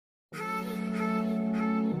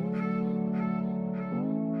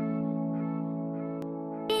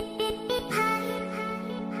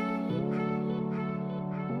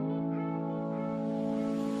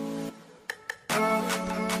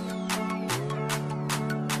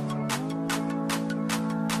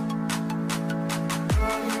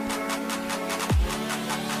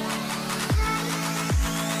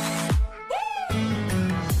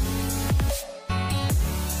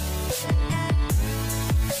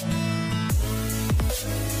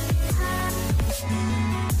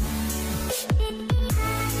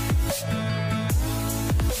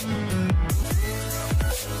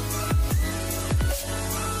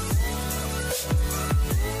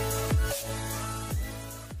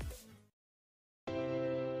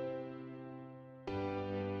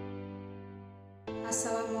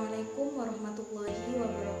Assalamualaikum warahmatullahi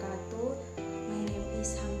wabarakatuh. My name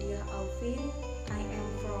is Hamdiyah Alfin. I am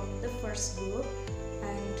from the first group,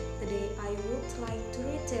 and today I would like to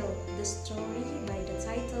retell the story by the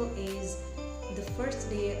title is The First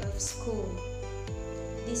Day of School.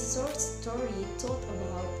 This short story told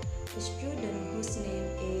about a student whose name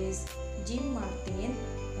is Jim Martin.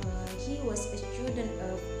 He was a student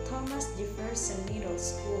of Thomas Jefferson Middle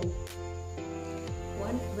School.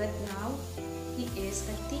 But now he is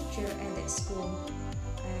a teacher at that school.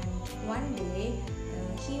 And one day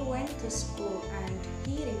he went to school and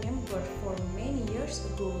he remembered for many years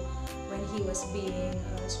ago when he was being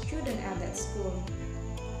a student at that school.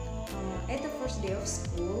 At the first day of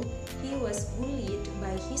school, he was bullied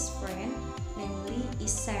by his friend, namely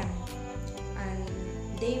Isam, and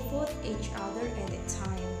they fought each other at that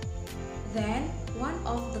time. Then one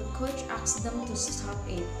of the coach asked them to stop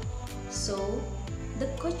it. So the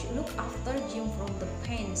coach looked after Jim from the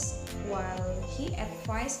pains while he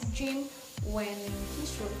advised Jim when he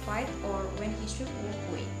should fight or when he should walk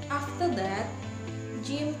away. After that,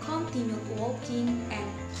 Jim continued walking and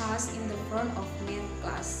passed in the front of math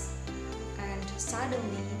class. And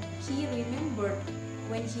suddenly, he remembered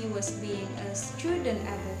when he was being a student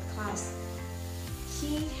at that class.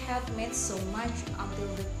 He had made so much until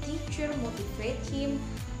the teacher motivated him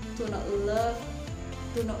to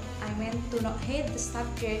not hate the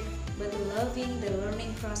subject but loving the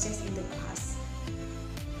learning process in the class.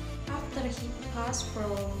 After he passed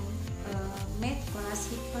from math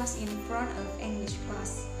class, he passed in front of English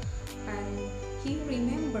class, and he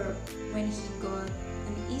remembered when he got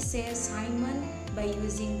an easy assignment by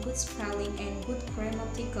using good spelling and good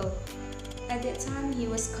grammatical. At that time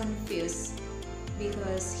he was confused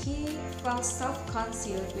because he felt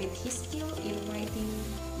self-conscious with his skill in writing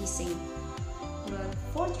essay. But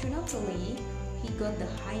fortunately, he got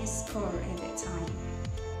the highest score at that time.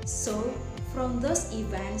 So, from those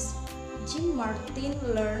events, Jim Martin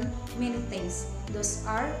learned many things. Those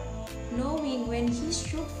are knowing when he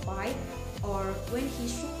should fight or when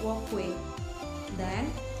he should walk away.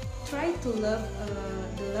 Then, try to love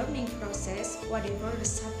the learning process, whatever the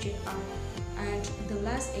subject are. And the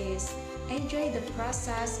last is enjoy the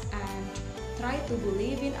process and try to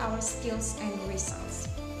believe in our skills and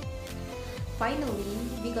results. Finally,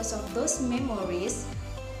 because of those memories,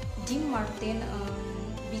 Jim Martin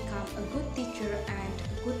became a good teacher and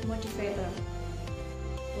a good motivator.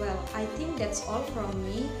 Well, I think that's all from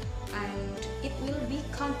me, and it will be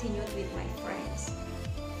continued with my friends.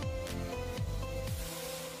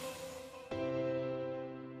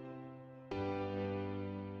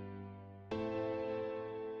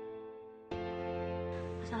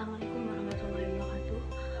 Assalamualaikum warahmatullahi wabarakatuh.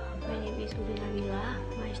 My name is Wuddy Nabila.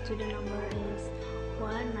 My student number is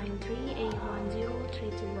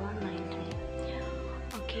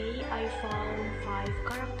 19381032193. Okay, I found 5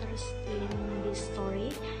 characters in this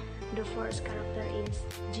story. The first character is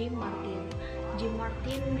Jim Martin. Jim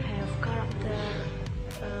Martin have character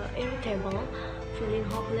irritable, feeling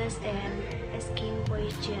hopeless, and asking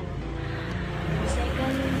question. The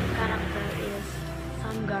second character is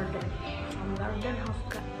Sam Garden. Sam Garden have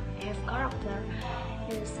character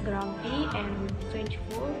is grumpy and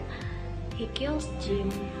vengeful. He kills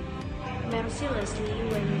Jim mercilessly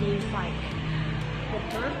when they fight. The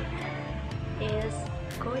third is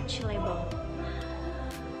Coach Label.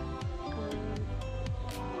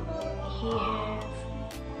 He has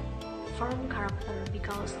firm character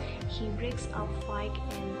because he breaks up fight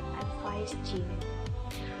and advises Jim.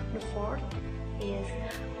 The fourth is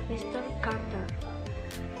Mr. Carter.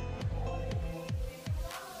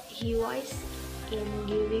 He wise in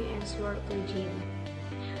giving answer to Jim.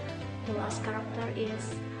 The last character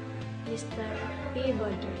is Mr.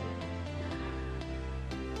 Peabody.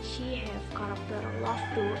 She have character love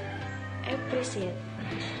to appreciate.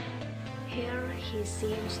 Here he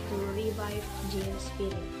seems to revive Jim's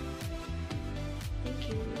spirit.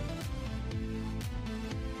 Thank you.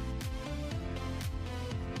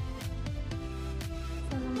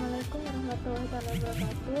 Assalamualaikum warahmatullahi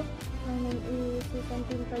wabarakatuh. My name is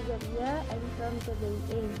Susantin Fajariyah. I'm from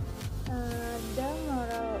KBA. The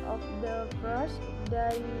moral of the first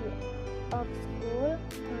day of school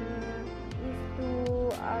is to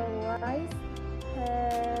always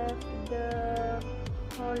have the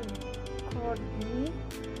courage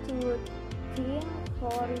to think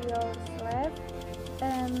for yourself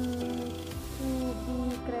and to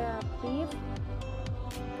be creative,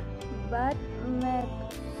 but make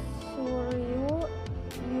sure you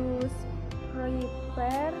use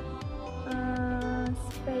prepare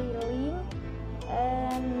spelling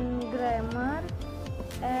and grammar,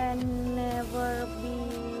 and never be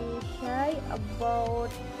shy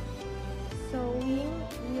about showing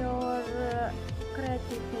your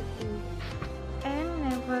creativity, and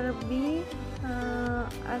never be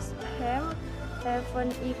ashamed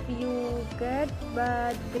even if you get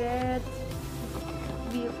bad grades,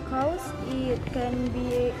 because it can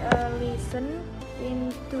be a lesson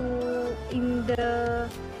in the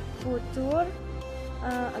future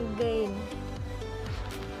again.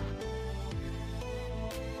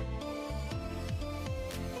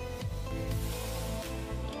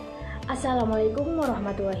 Assalamualaikum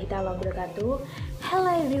warahmatullahi wabarakatuh.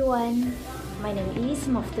 Hello everyone, my name is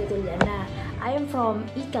Maftuhatul Jannah. I am from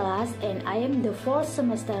E-Class and I am the 4th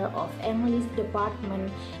semester of English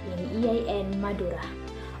department in EIN Madura.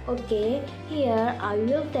 Okay, here I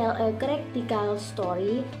will tell a practical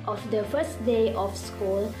story of the first day of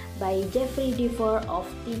school by Jeffery Deaver of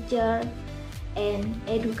Teacher and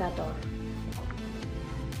Educator.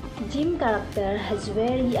 Jim character has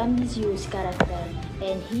very ambitious character,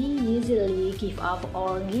 and he usually give up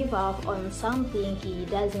on something he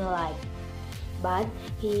doesn't like. But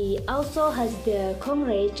he also has the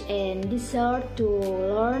courage and desire to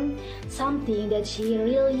learn something that he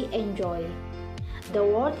really enjoy. The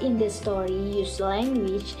word in the story use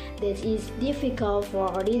language that is difficult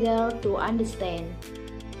for reader to understand.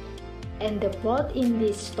 And the plot in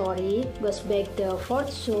this story goes back and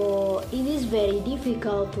forth, so it is very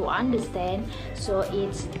difficult to understand, so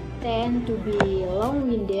it tends to be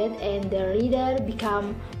long-winded and the reader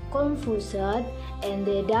become confused and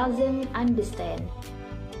they doesn't understand.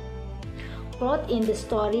 Plot in the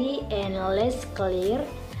story and less clear.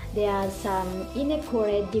 There are some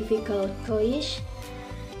inaccurate, difficult clues.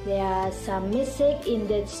 There are some mistakes in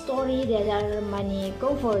that story that are many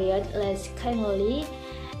covered less kindly,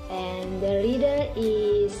 and the reader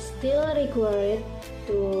is still required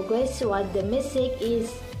to guess what the message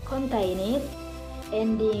is contained.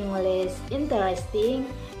 Ending less interesting,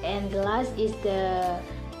 and the last is the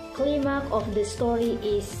climax of the story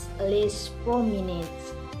is less prominent.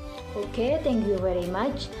 Okay, thank you very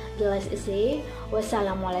much. The last essay.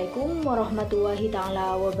 Wassalamualaikum warahmatullahi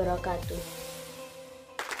wabarakatuh.